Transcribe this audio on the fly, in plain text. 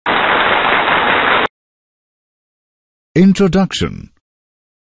Introduction.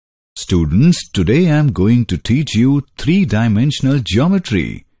 Students, today I am going to teach you three-dimensional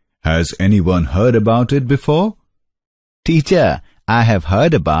geometry. Has anyone heard about it before? Teacher, I have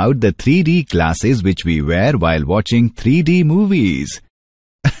heard about the 3D glasses which we wear while watching 3D movies.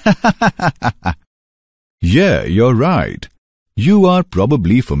 Yeah, you're right. You are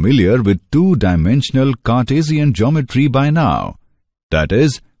probably familiar with two-dimensional Cartesian geometry by now. That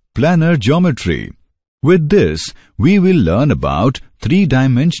is, planar geometry. With this, we will learn about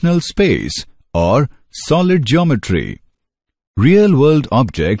three-dimensional space or solid geometry. Real-world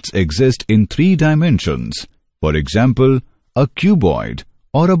objects exist in three dimensions. For example, a cuboid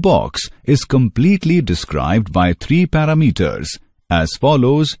or a box is completely described by three parameters as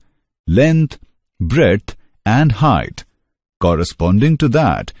follows: length, breadth, and height. Corresponding to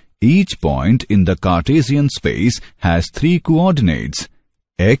that, each point in the Cartesian space has three coordinates: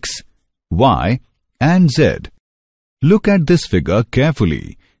 x, y, and z. Look at this figure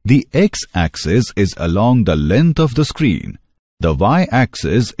carefully. The x-axis is along the length of the screen, the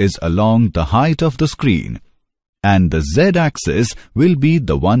y-axis is along the height of the screen, and the z-axis will be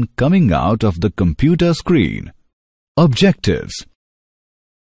the one coming out of the computer screen. Objectives.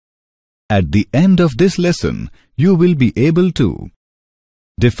 At the end of this lesson, you will be able to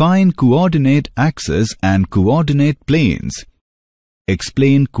define coordinate axis and coordinate planes,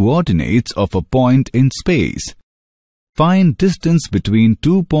 explain coordinates of a point in space, find distance between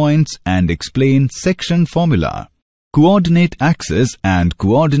 2 points and explain section formula, coordinate axis and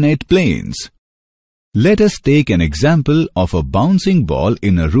coordinate planes. Let us take an example of a bouncing ball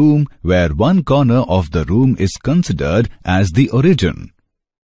in a room where one corner of the room is considered as the origin.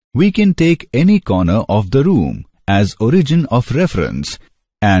 We can take any corner of the room as origin of reference,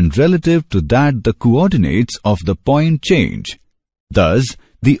 and relative to that the coordinates of the point change. Thus,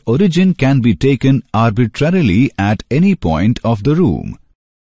 the origin can be taken arbitrarily at any point of the room.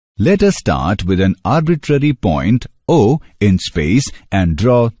 Let us start with an arbitrary point O in space and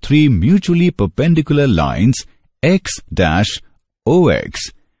draw three mutually perpendicular lines x-ox,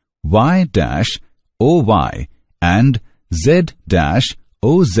 y-oy, and z-oz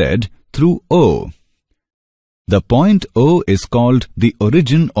through O. The point O is called the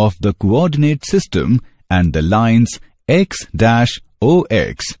origin of the coordinate system, and the lines x-ox,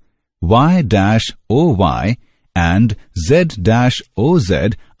 y-oy, and z-oz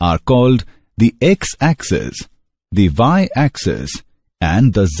are called the x-axis, the y-axis,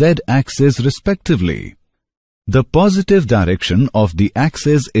 and the z-axis respectively. The positive direction of the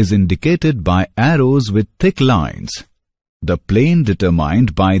axis is indicated by arrows with thick lines. The plane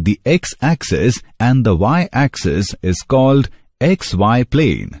determined by the x-axis and the y-axis is called xy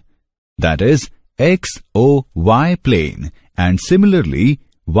plane, that is, xoy plane, and similarly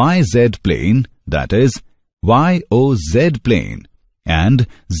yz plane, that is, yoz plane, and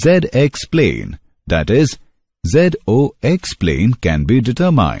zx plane, that is, zox plane can be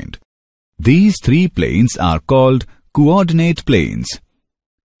determined. These three planes are called coordinate planes.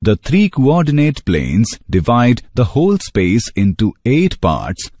 The three coordinate planes divide the whole space into 8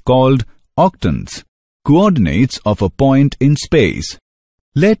 parts called octants, coordinates of a point in space.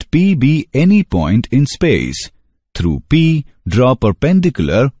 Let P be any point in space. Through P, draw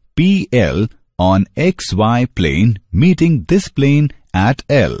perpendicular PL on xy plane meeting this plane at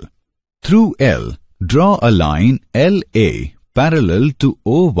L. Through L, draw a line LA parallel to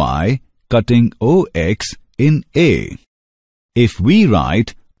OY cutting OX in A. If we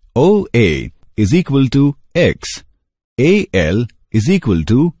write OA is equal to X, AL is equal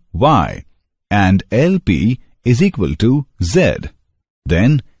to Y, and LP is equal to Z,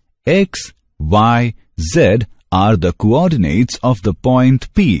 then X, Y, Z are the coordinates of the point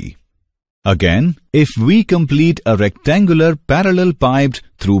P. Again, if we complete a rectangular parallel piped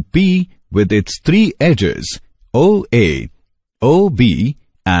through P with its three edges, OA, OB,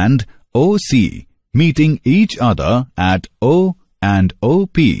 and OC, meeting each other at O and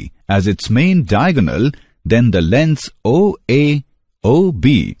OP as its main diagonal, then the lengths OA, OB,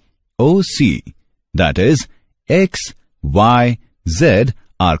 OC, that is, X, Y, Z,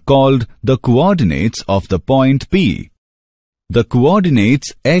 are called the coordinates of the point P. The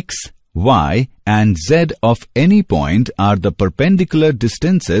coordinates X, Y, and Z of any point are the perpendicular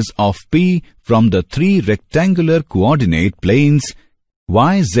distances of P from the three rectangular coordinate planes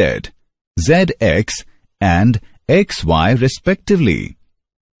YZ, ZX, and XY respectively.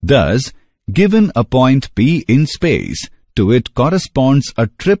 Thus, given a point P in space, to it corresponds a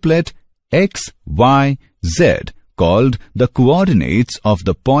triplet X, Y, Z called the coordinates of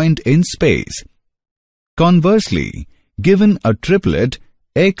the point in space. Conversely, given a triplet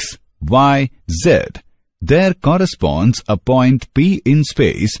X, Y, Z, there corresponds a point P in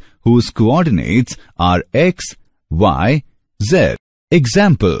space whose coordinates are x, y, z.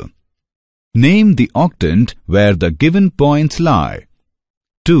 Example: name the octant where the given points lie.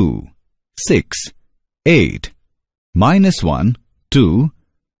 2, 6, 8, -1, 2,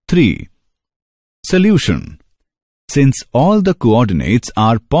 3. Solution: since all the coordinates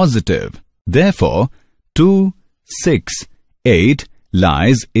are positive, therefore 2, 6, 8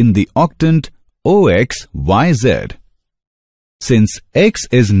 lies in the octant OX, YZ. Since x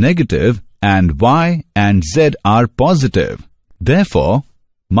is negative and y and z are positive, therefore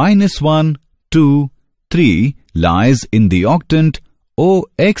 -1, 2, 3 lies in the octant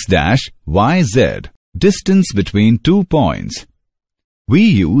OX-YZ, distance between 2 points. We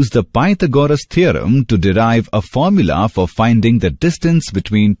use the Pythagoras theorem to derive a formula for finding the distance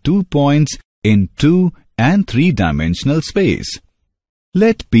between 2 points in 2 and 3-dimensional space.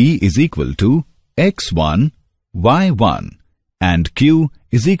 Let P is equal to x1, y1 and Q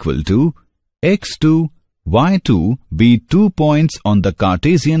is equal to x2, y2 be 2 points on the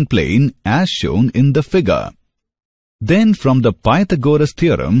Cartesian plane as shown in the figure. Then from the Pythagoras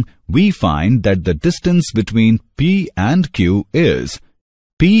theorem, we find that the distance between P and Q is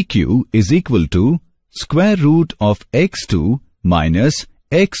PQ is equal to square root of x2 minus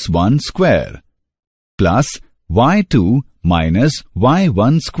x1 square plus y2 minus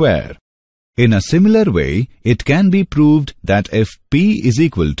y1 square. In a similar way, it can be proved that if P is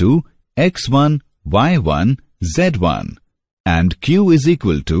equal to x1, y1, z1 and Q is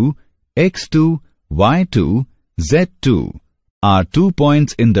equal to x2, y2, z2 are 2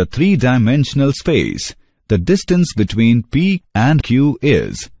 points in the 3-dimensional space, the distance between P and Q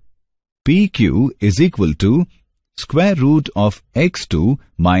is PQ is equal to square root of x2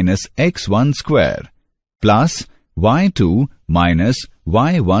 minus x1 square plus y2 minus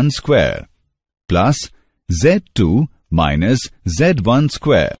y1 square plus z2 minus z1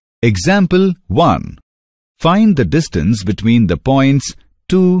 square. Example 1. Find the distance between the points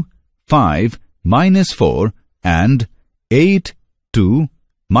 2, 5, -4 and 8, 2,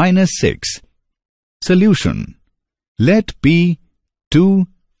 -6. Solution: let P 2,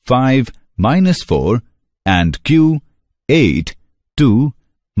 5, -4 and Q 8, 2,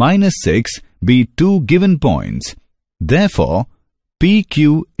 -6 be 2 given points. Therefore,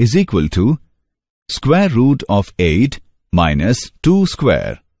 PQ is equal to square root of 8 minus 2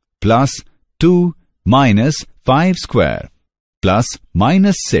 square plus 2 minus 5 square plus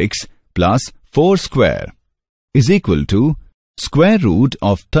 -6 plus 4 square is equal to square root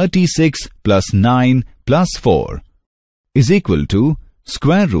of 36 plus 9 plus 4 is equal to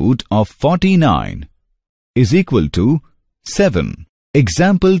square root of 49 is equal to 7.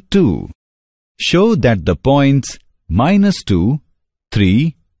 Example 2. Show that the points -2,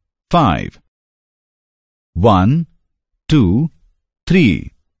 3, 5, 1, 2,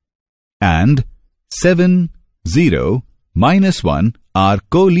 3 and 7, 0, -1 are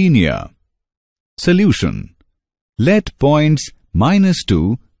collinear. Solution: let points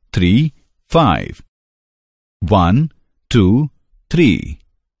 -2, 3, 5, 1, 2, 3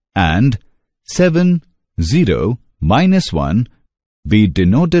 and 7, 0, -1 be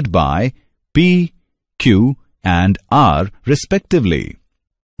denoted by P, Q and R respectively.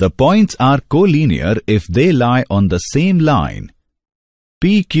 The points are collinear if they lie on the same line.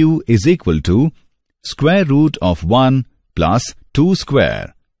 PQ is equal to square root of 1 plus 2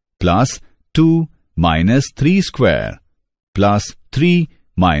 square plus 2 minus 3 square plus 3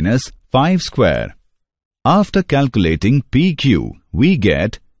 minus 5 square. After calculating PQ, we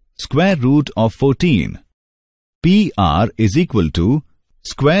get square root of 14. PR is equal to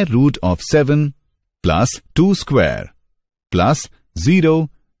square root of 7 plus 2 square plus 0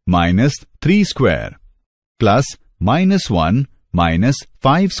 minus 3 square plus -1 minus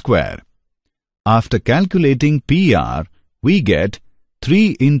 5 square. After calculating PR, we get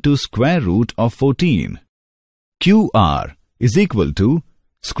 3 into square root of 14. QR is equal to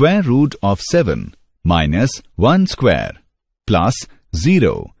square root of 7 minus 1 square plus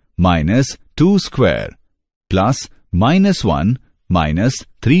 0 minus 2 square plus -1 minus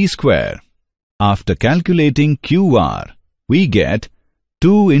 3 square. After calculating QR, we get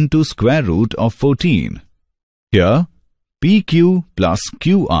 2 into square root of 14. Here, PQ plus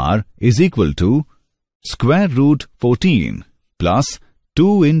QR is equal to square root 14 plus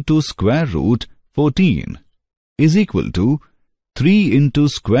 2 into square root 14 is equal to 3 into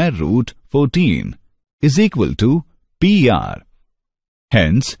square root 14 is equal to PR.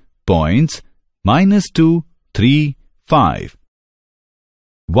 Hence, points -2, 3, 5,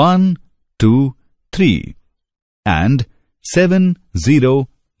 1, 2, 3 and 7, 0,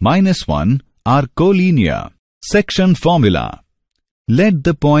 -1 are collinear. Section formula. Let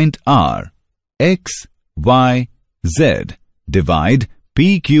the point R, X, Y, Z divide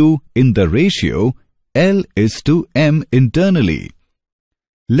PQ in the ratio L:M internally.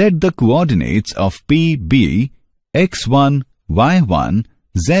 Let the coordinates of P be x1, y1,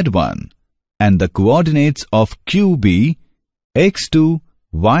 z1 and the coordinates of Q be x2,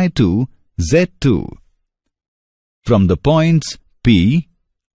 y2, z2. From the points P,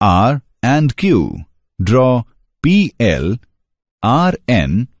 R and Q, draw PL,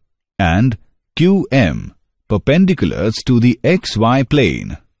 RN and QM perpendiculars to the XY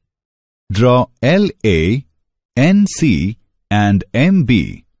plane. Draw LA, NC and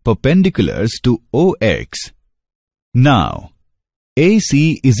MB perpendiculars to OX. Now,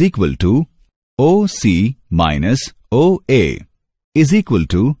 AC is equal to OC minus OA is equal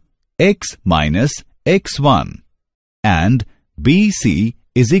to X minus X1 and BC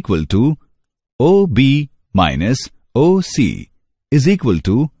is equal to OB minus OC is equal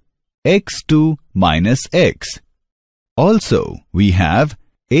to X2 minus X. Also, we have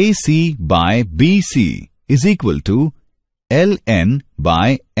AC by BC is equal to LN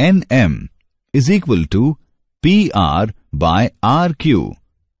by NM is equal to PR by RQ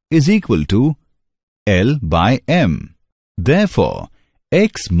is equal to L by M. Therefore,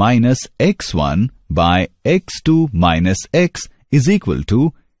 X minus X1 by X2 minus X is equal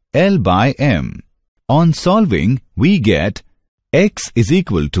to L by M. On solving, we get X is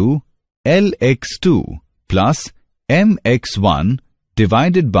equal to LX2 plus MX1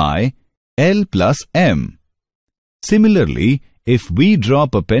 divided by L plus M. Similarly, if we draw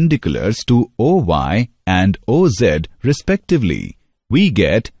perpendiculars to OY and OZ respectively, we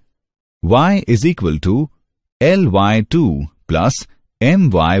get Y is equal to LY2 plus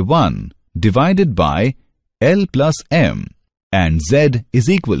MY1 divided by L plus M and Z is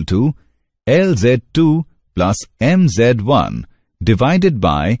equal to LZ2 plus MZ1 divided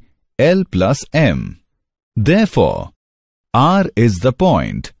by L plus M. Therefore, R is the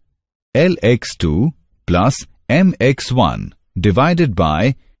point LX2 plus MX1 divided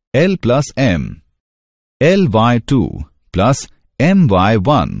by L plus M, LY2 plus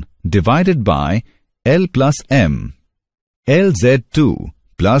MY1 divided by L plus M, LZ2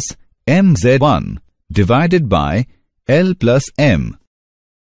 plus MZ1 divided by L plus M.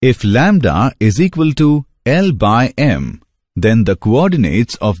 If lambda is equal to L by M, then the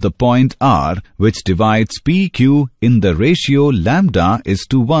coordinates of the point R which divides PQ in the ratio lambda is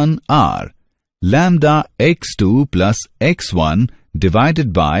to 1 are lambda x2 plus x1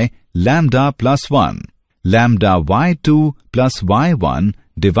 divided by lambda plus 1, lambda y2 plus y1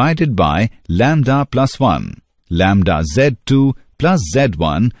 divided by lambda plus 1, lambda z2 plus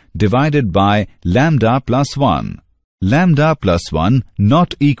z1 divided by lambda plus 1, lambda plus 1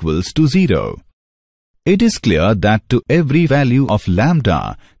 not equals to 0. It is clear that to every value of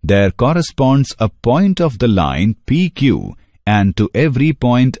lambda, there corresponds a point of the line PQ, and to every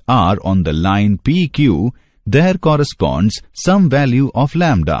point R on the line PQ, there corresponds some value of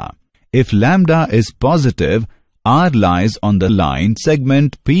lambda. If lambda is positive, R lies on the line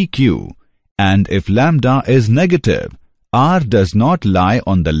segment PQ, and if lambda is negative, R does not lie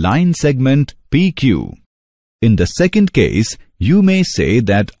on the line segment PQ. In the second case, you may say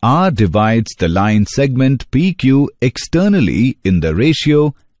that R divides the line segment PQ externally in the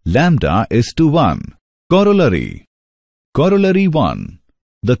ratio lambda is to 1. Corollary. Corollary 1.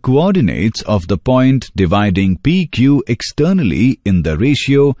 The coordinates of the point dividing PQ externally in the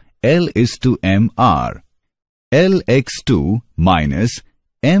ratio L is to M are LX2 minus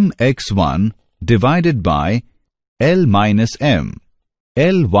MX1 divided by L minus M,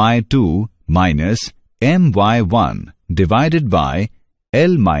 LY2 minus MY1 divided by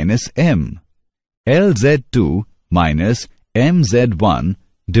L minus M, LZ2 minus MZ1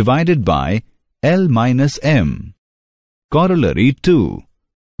 divided by L minus M. Corollary 2.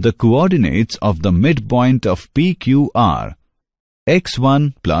 The coordinates of the midpoint of PQ are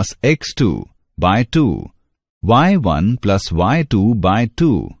x1 plus x2 by 2, y1 plus y2 by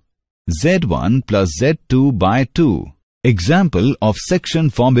 2, z1 plus z2 by 2. Example of section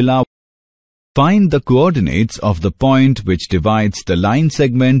formula. Find the coordinates of the point which divides the line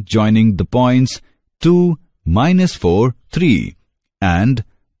segment joining the points 2, -4, 3 and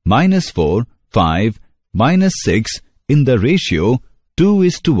 -4, 5, -6 in the ratio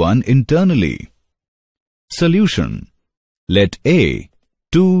 2:1 internally. Solution. Let A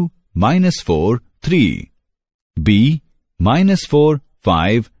 2, -4, 3, B -4,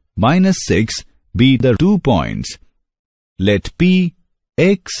 5, -6 be the 2 points. Let P,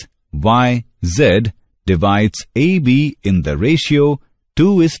 X, Y, Z divides AB in the ratio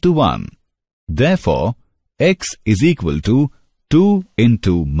 2:1. Therefore, x is equal to 2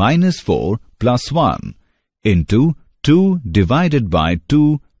 into minus 4 plus 1 into 2 divided by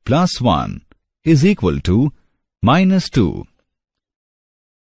 2 plus 1 is equal to minus 2.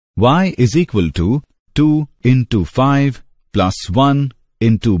 Y is equal to 2 into 5 plus 1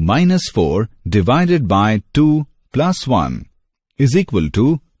 into minus 4 divided by 2 plus 1 is equal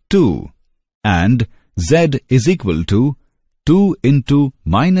to 2, and Z is equal to 2 into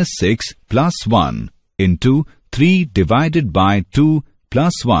minus 6 plus 1 into 3 divided by 2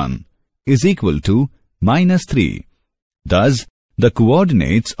 plus 1 is equal to minus 3. Thus, the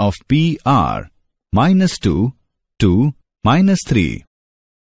coordinates of P are minus 2, 2, minus 3.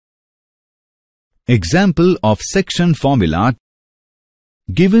 Example of section formula.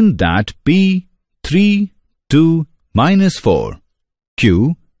 Given that P 3, 2, minus 4,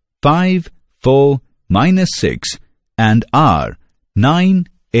 Q 5, 4, minus 6 and R 9,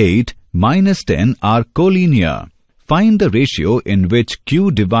 8, minus 10 are collinear, find the ratio in which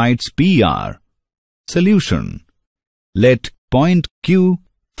Q divides PR. Solution. Let point Q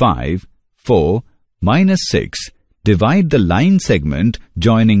 5, 4, minus 6 divide the line segment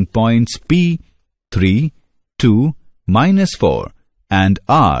joining points P 3, 2, minus 4 and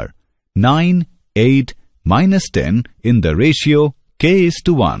R 9, 8, minus 10 in the ratio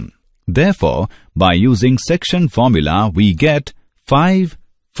k:1. Therefore, by using section formula, we get 5,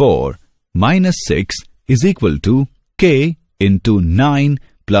 4, minus 6 is equal to k into 9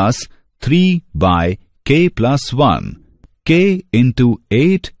 plus 3 by k plus 1, k into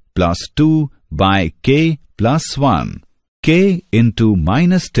 8 plus 2 by k plus 1, k into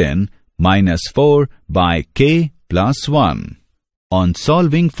minus 10 minus 4 by k plus 1. On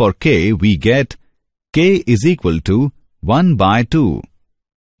solving for k, we get k is equal to 1 by 2.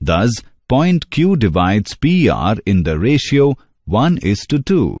 Thus, point Q divides PR in the ratio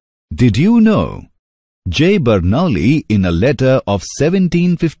 1:2. Did you know? J. Bernoulli, in a letter of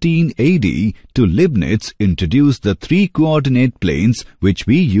 1715 AD to Leibniz, introduced the three coordinate planes which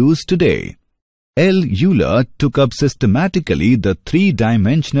we use today. L. Euler took up systematically the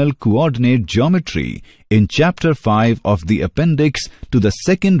three-dimensional coordinate geometry in Chapter 5 of the appendix to the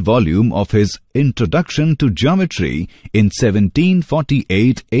second volume of his Introduction to Geometry in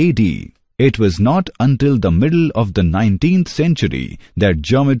 1748 AD. It was not until the middle of the 19th century that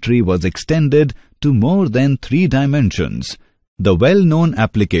geometry was extended to more than 3 dimensions, the well-known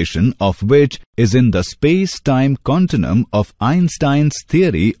application of which is in the space-time continuum of Einstein's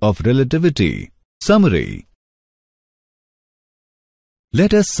theory of relativity. Summary.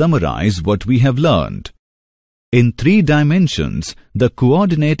 Let us summarize what we have learned. In 3 dimensions, the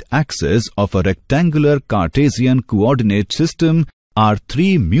coordinate axes of a rectangular Cartesian coordinate system are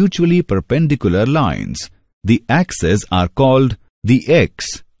 3 mutually perpendicular lines. The axes are called the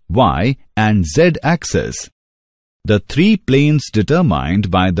x, y, and z axes. The 3 planes determined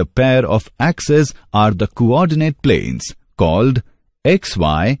by the pair of axes are the coordinate planes called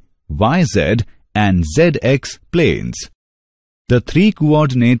xy, yz, and zx planes. The 3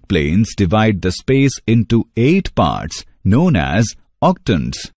 coordinate planes divide the space into 8 parts known as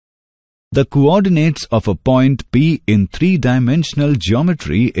octants. The coordinates of a point P in 3-dimensional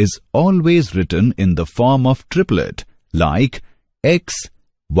geometry is always written in the form of triplet, like x,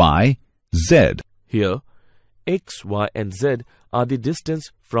 y, z. Here, x, y and z are the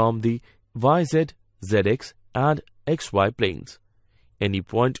distance from the yz, zx and xy planes. Any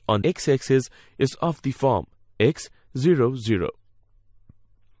point on x-axis is of the form x, 0, 0.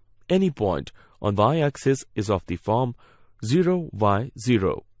 Any point on y-axis is of the form 0, y,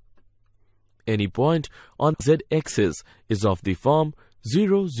 0. Any point on z-axis is of the form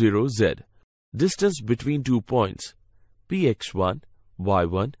 0, 0, z. Distance between 2 points px1,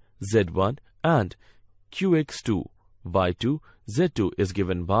 y1, z1 and qx2, y2, z2 is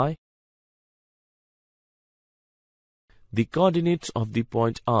given by the coordinates of the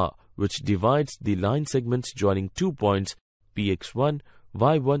point R, which divides the line segments joining 2 points px1,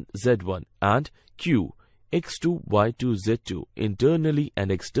 y1, z1 and q, x2, y2, z2 internally and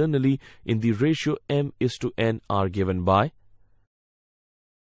externally in the ratio m:n are given by,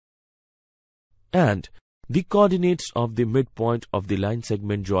 and the coordinates of the midpoint of the line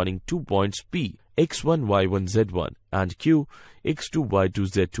segment joining 2 points P, x1, y1, z1 and q, x2,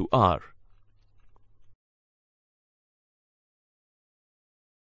 y2, z2 are.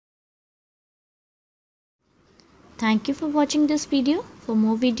 Thank you for watching this video. For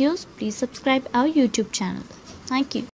more videos, please subscribe our YouTube channel. Thank you.